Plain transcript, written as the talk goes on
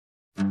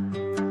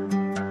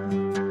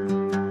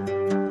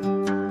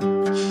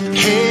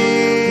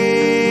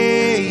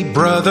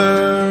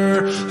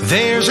brother,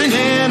 there's an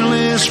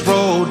endless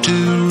road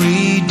to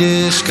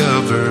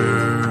rediscover.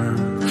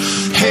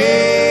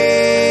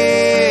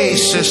 Hey,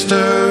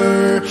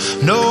 sister,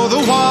 know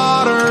the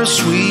water's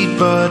sweet,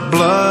 but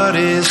blood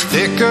is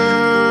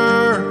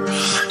thicker.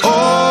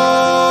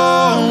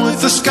 Oh,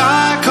 if the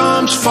sky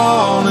comes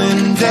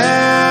falling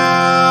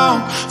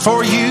down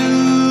for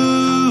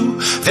you,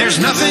 there's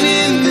nothing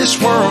in this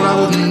world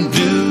I wouldn't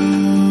do.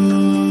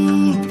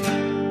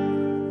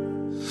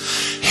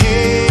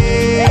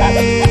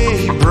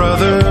 Hey,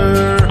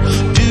 brother,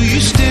 do you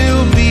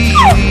still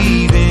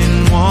believe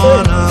in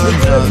one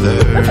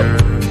another?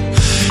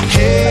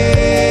 Hey,